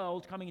of the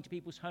world coming into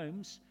people's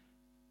homes,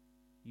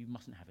 you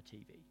mustn't have a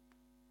TV.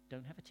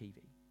 Don't have a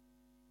TV.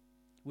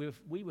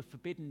 We were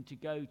forbidden to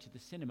go to the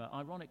cinema,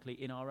 ironically,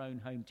 in our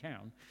own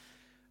hometown,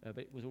 but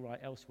it was all right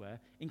elsewhere,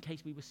 in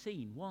case we were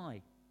seen.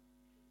 Why?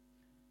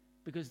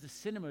 Because the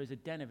cinema is a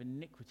den of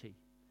iniquity.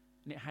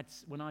 And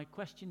when I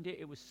questioned it,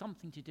 it was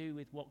something to do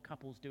with what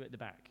couples do at the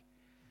back.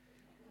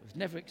 It was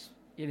never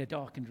in a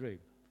darkened room.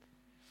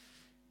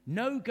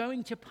 No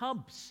going to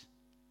pubs,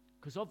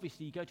 because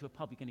obviously you go to a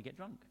pub, you're going to get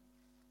drunk.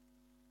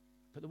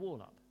 Put the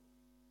wall up.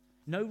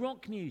 No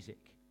rock music,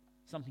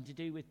 something to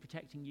do with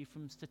protecting you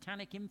from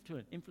satanic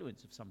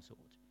influence of some sort.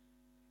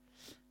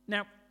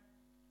 Now,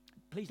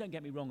 please don't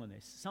get me wrong on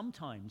this.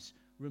 Sometimes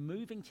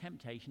removing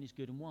temptation is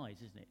good and wise,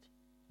 isn't it?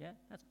 Yeah,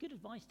 that's good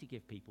advice to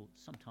give people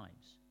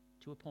sometimes,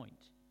 to a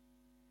point.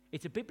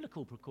 It's a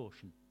biblical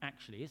precaution,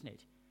 actually, isn't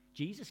it?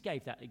 Jesus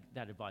gave that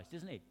advice,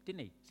 didn't he?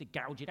 He said,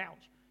 gouge it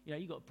out. You know,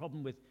 you've got a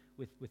problem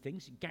with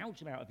things, gouge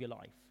them out of your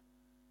life.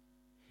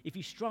 If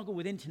you struggle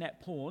with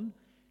internet porn,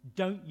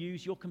 don't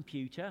use your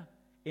computer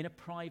in a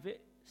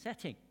private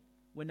setting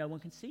where no one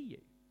can see you.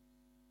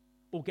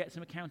 Or get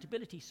some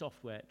accountability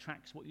software, it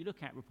tracks what you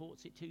look at,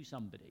 reports it to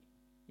somebody.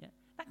 Yeah,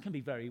 that can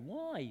be very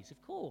wise,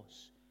 of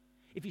course.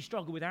 If you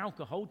struggle with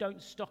alcohol, don't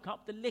stock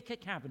up the liquor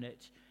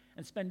cabinet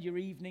and spend your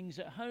evenings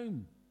at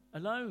home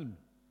alone.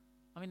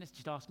 I mean, that's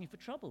just asking for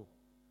trouble.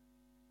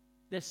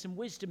 There's some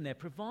wisdom there,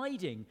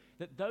 providing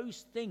that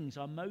those things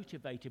are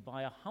motivated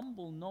by a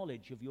humble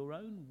knowledge of your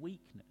own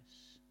weakness.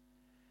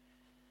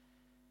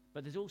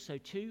 But there's also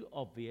two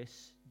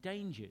obvious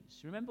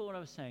dangers. Remember what I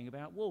was saying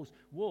about walls.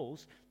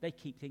 Walls, they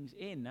keep things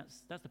in.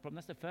 That's the problem.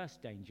 That's the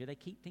first danger. They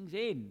keep things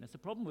in. That's the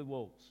problem with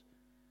walls.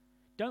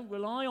 Don't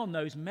rely on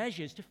those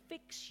measures to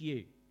fix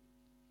you.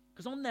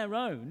 Because on their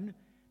own,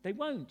 they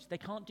won't. They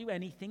can't do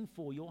anything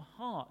for your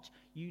heart.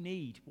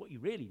 What you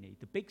really need,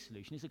 the big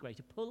solution, is a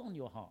greater pull on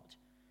your heart.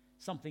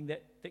 Something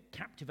that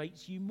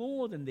captivates you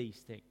more than these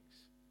things.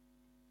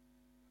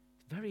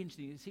 It's very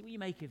interesting. See what you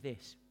make of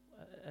this.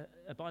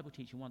 A Bible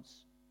teacher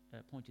once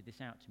pointed this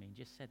out to me and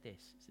just said this.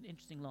 It's an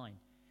interesting line.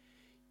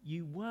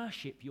 You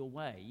worship your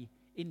way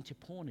into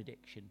porn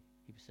addiction,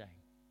 he was saying.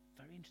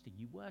 Very interesting.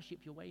 You worship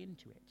your way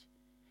into it.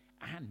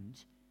 And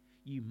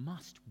you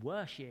must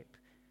worship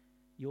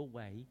your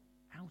way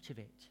out of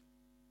it.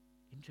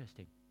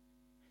 Interesting.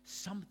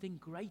 Something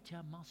greater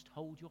must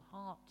hold your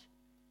heart.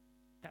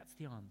 That's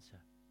the answer.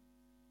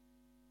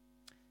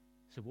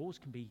 So walls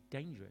can be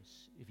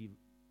dangerous if you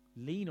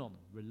lean on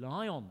them,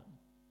 rely on them.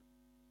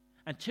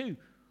 And two,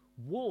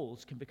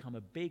 walls can become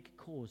a big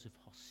cause of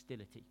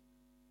hostility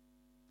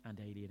and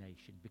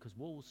alienation, because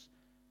walls,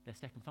 their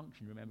second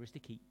function, remember, is to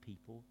keep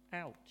people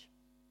out.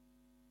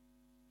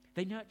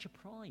 They nurture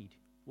pride,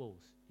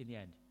 walls, in the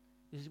end.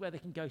 This is where they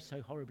can go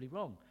so horribly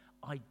wrong.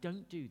 I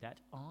don't do that.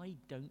 I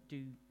don't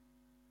do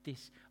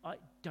this. I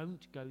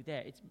don't go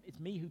there. It's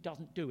me who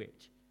doesn't do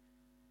it.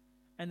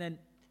 And then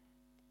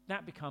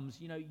that becomes,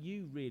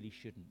 you really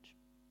shouldn't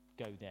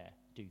go there,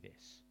 do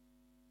this.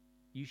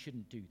 You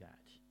shouldn't do that.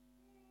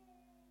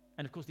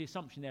 And of course the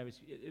assumption there is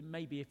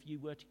maybe if you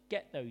were to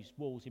get those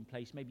walls in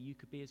place, maybe you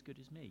could be as good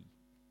as me.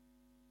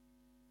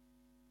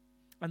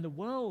 And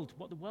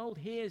what the world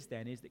hears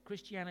then is that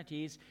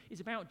Christianity is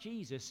about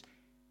Jesus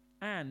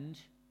and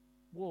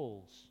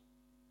walls.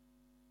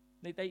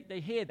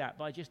 They hear that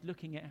by just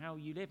looking at how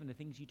you live and the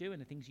things you do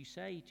and the things you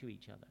say to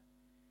each other.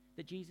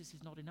 That Jesus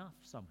is not enough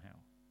somehow.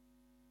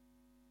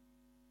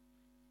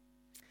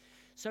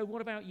 So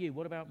what about you?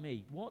 What about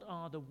me? What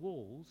are the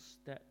walls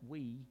that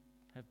we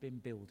have been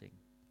building?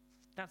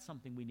 That's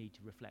something we need to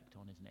reflect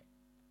on, isn't it?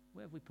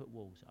 Where have we put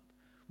walls up?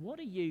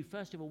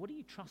 First of all, what are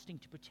you trusting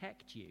to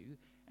protect you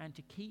and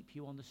to keep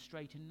you on the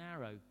straight and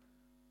narrow?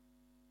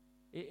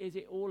 Is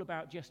it all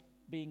about just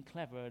being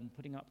clever and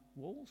putting up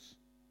walls?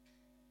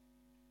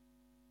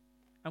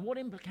 And what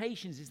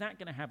implications is that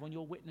going to have on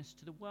your witness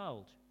to the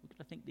world? We've got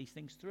to think these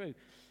things through.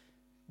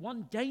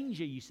 One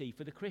danger, you see,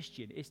 for the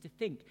Christian is to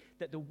think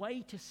that the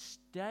way to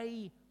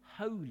stay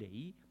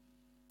holy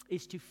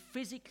is to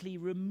physically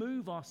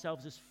remove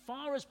ourselves as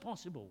far as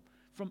possible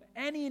from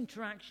any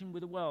interaction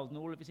with the world and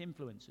all of its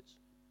influences.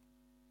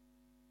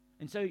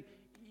 And so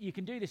you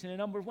can do this in a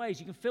number of ways.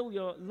 You can fill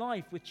your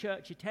life with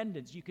church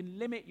attendance. You can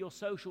limit your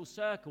social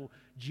circle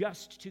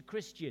just to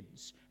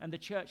Christians and the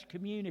church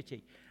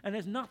community. And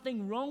there's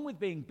nothing wrong with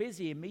being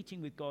busy and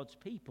meeting with God's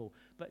people,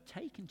 but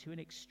taken to an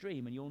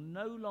extreme, and you'll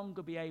no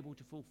longer be able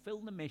to fulfill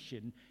the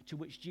mission to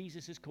which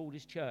Jesus has called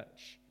his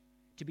church,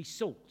 to be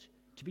salt,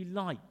 to be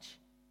light,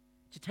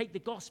 to take the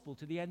gospel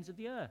to the ends of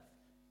the earth.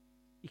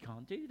 You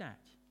can't do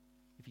that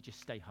if you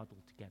just stay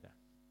huddled together.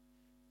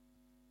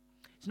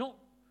 It's not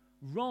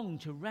wrong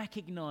to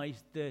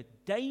recognize the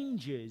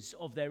dangers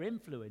of their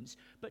influence,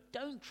 but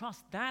don't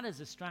trust that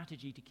as a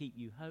strategy to keep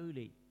you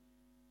holy.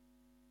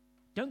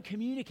 Don't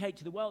communicate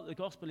to the world that the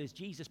gospel is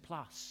Jesus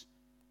plus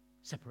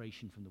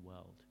separation from the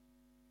world.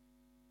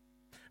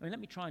 Let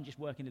me try and just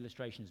work an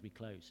illustration as we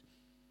close.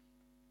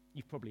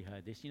 You've probably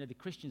heard this. The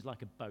Christian's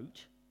like a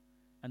boat,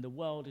 and the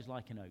world is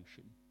like an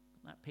ocean.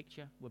 That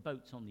picture? We're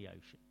boats on the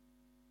ocean.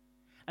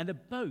 And the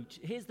boat,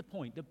 here's the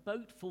point, the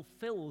boat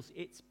fulfills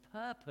its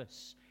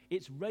purpose,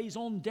 its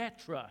raison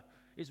d'etre,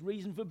 its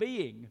reason for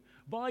being,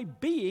 by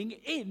being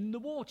in the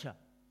water.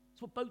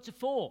 That's what boats are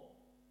for.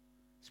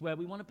 It's where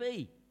we want to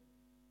be.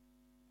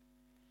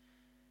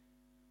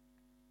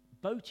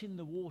 Boat in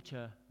the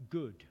water,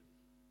 good.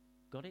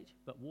 Got it?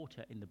 But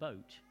water in the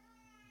boat,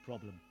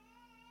 problem.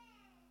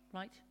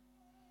 Right?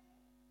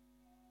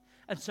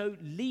 And so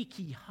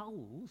leaky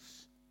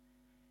hulls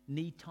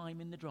need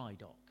time in the dry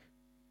dock.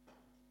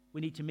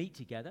 We need to meet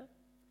together.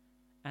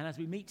 And as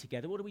we meet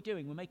together, what are we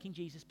doing? We're making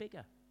Jesus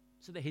bigger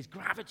so that his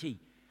gravity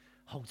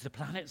holds the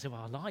planets of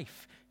our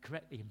life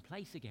correctly in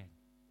place again.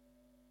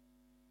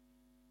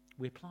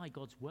 We apply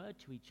God's word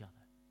to each other.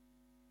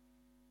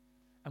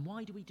 And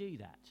why do we do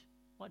that?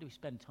 Why do we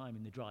spend time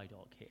in the dry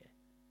dock here?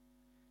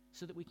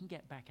 So that we can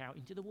get back out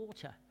into the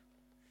water.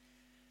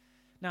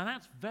 Now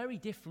that's very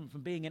different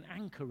from being an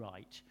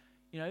anchorite.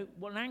 You know,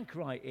 what an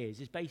anchorite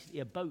is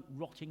basically a boat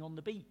rotting on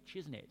the beach,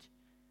 isn't it?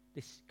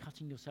 This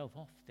cutting yourself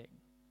off thing.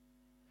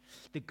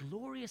 The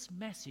glorious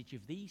message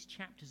of these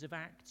chapters of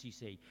Acts, you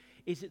see,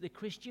 is that the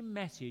Christian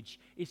message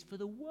is for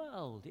the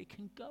world. It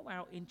can go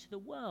out into the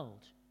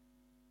world,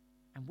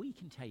 and we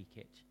can take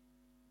it.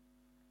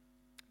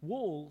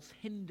 Walls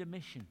hinder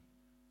mission,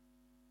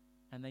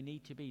 and they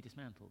need to be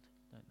dismantled,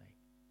 don't they?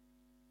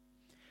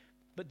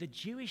 But the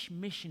Jewish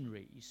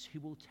missionaries who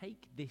will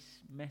take this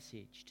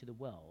message to the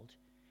world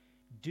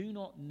do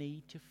not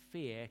need to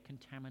fear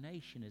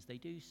contamination as they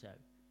do so.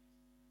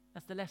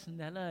 That's the lesson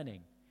they're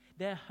learning.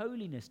 Their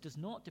holiness does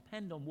not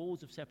depend on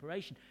walls of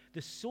separation.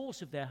 The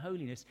source of their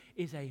holiness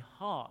is a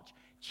heart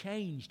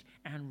changed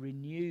and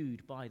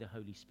renewed by the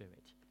Holy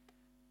Spirit.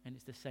 And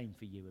it's the same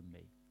for you and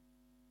me.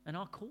 And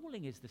our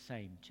calling is the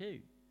same too.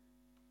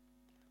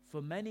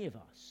 For many of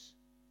us,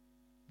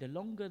 the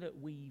longer that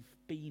we've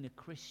been a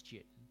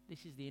Christian,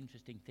 this is the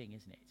interesting thing,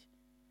 isn't it?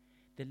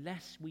 The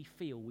less we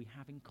feel we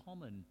have in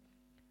common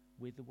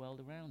with the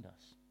world around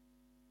us.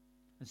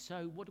 And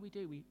so what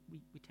do? We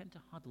tend to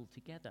huddle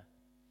together.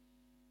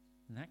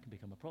 And that can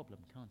become a problem,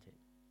 can't it?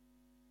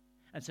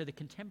 And so the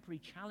contemporary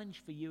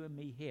challenge for you and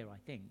me here, I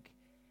think,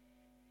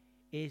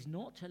 is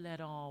not to let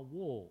our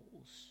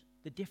walls,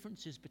 the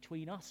differences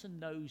between us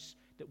and those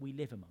that we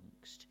live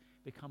amongst,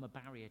 become a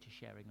barrier to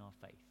sharing our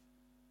faith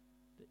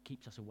that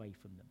keeps us away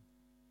from them.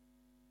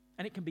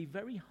 And it can be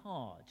very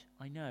hard,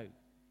 I know,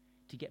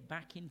 to get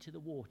back into the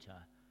water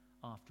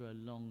after a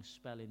long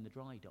spell in the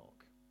dry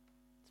dock.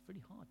 It's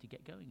really hard to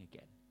get going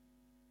again.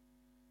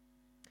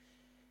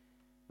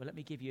 Well, let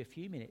me give you a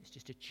few minutes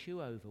just to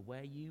chew over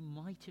where you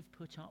might have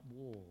put up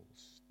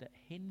walls that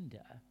hinder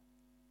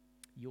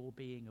your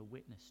being a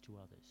witness to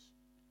others.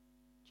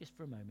 Just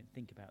for a moment,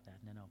 think about that,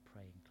 and then I'll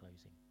pray in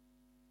closing.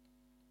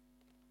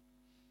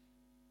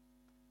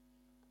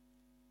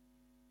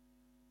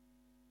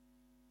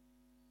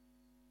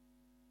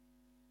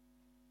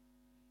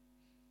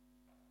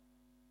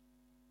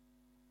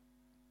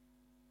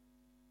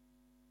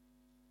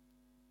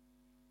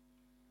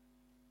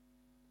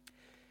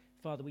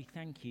 Father, we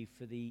thank you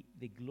for the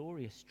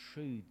glorious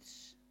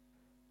truths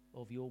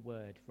of your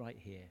word right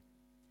here,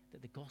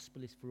 that the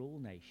gospel is for all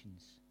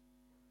nations.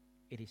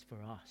 It is for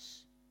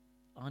us,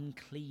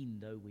 unclean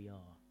though we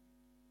are.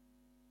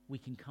 We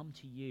can come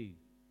to you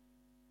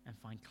and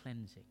find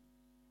cleansing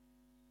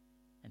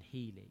and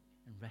healing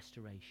and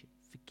restoration,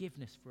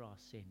 forgiveness for our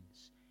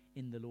sins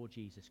in the Lord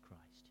Jesus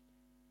Christ.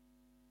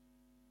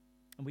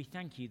 And we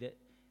thank you that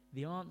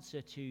the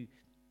answer to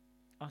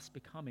us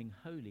becoming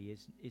holy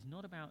is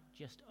not about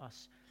just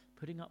us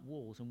putting up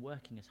walls and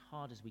working as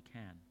hard as we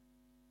can,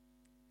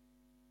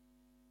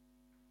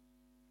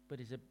 but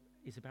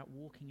is about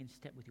walking in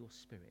step with your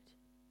Spirit.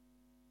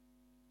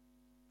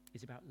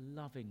 It's about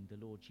loving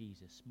the Lord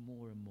Jesus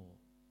more and more.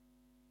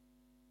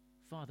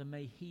 Father,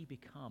 may he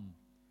become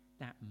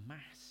that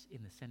mass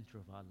in the center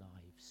of our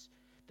lives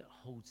that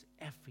holds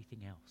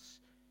everything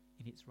else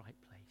in its right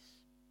place.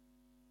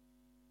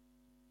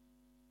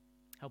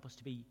 Help us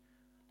to be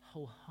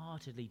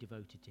wholeheartedly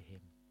devoted to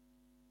him.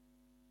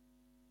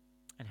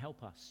 And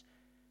help us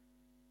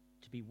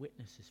to be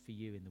witnesses for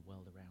you in the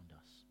world around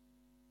us,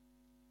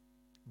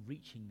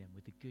 reaching them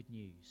with the good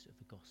news of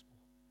the gospel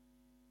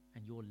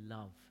and your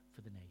love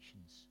for the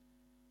nations.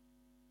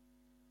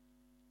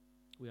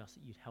 We ask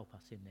that you'd help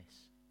us in this.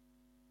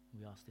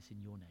 We ask this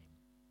in your name.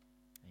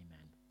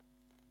 Amen.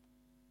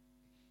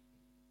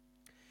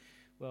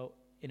 Well,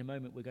 in a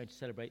moment we're going to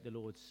celebrate the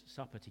Lord's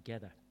Supper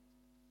together.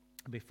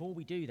 And before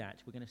we do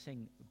that, we're going to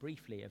sing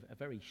briefly a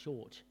very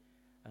short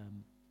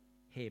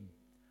hymn,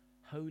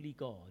 Holy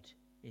God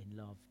in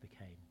Love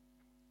Became.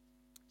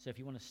 So if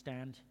you want to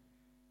stand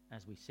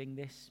as we sing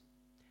this,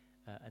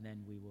 and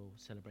then we will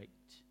celebrate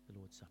the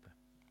Lord's Supper.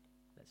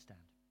 Let's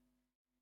stand.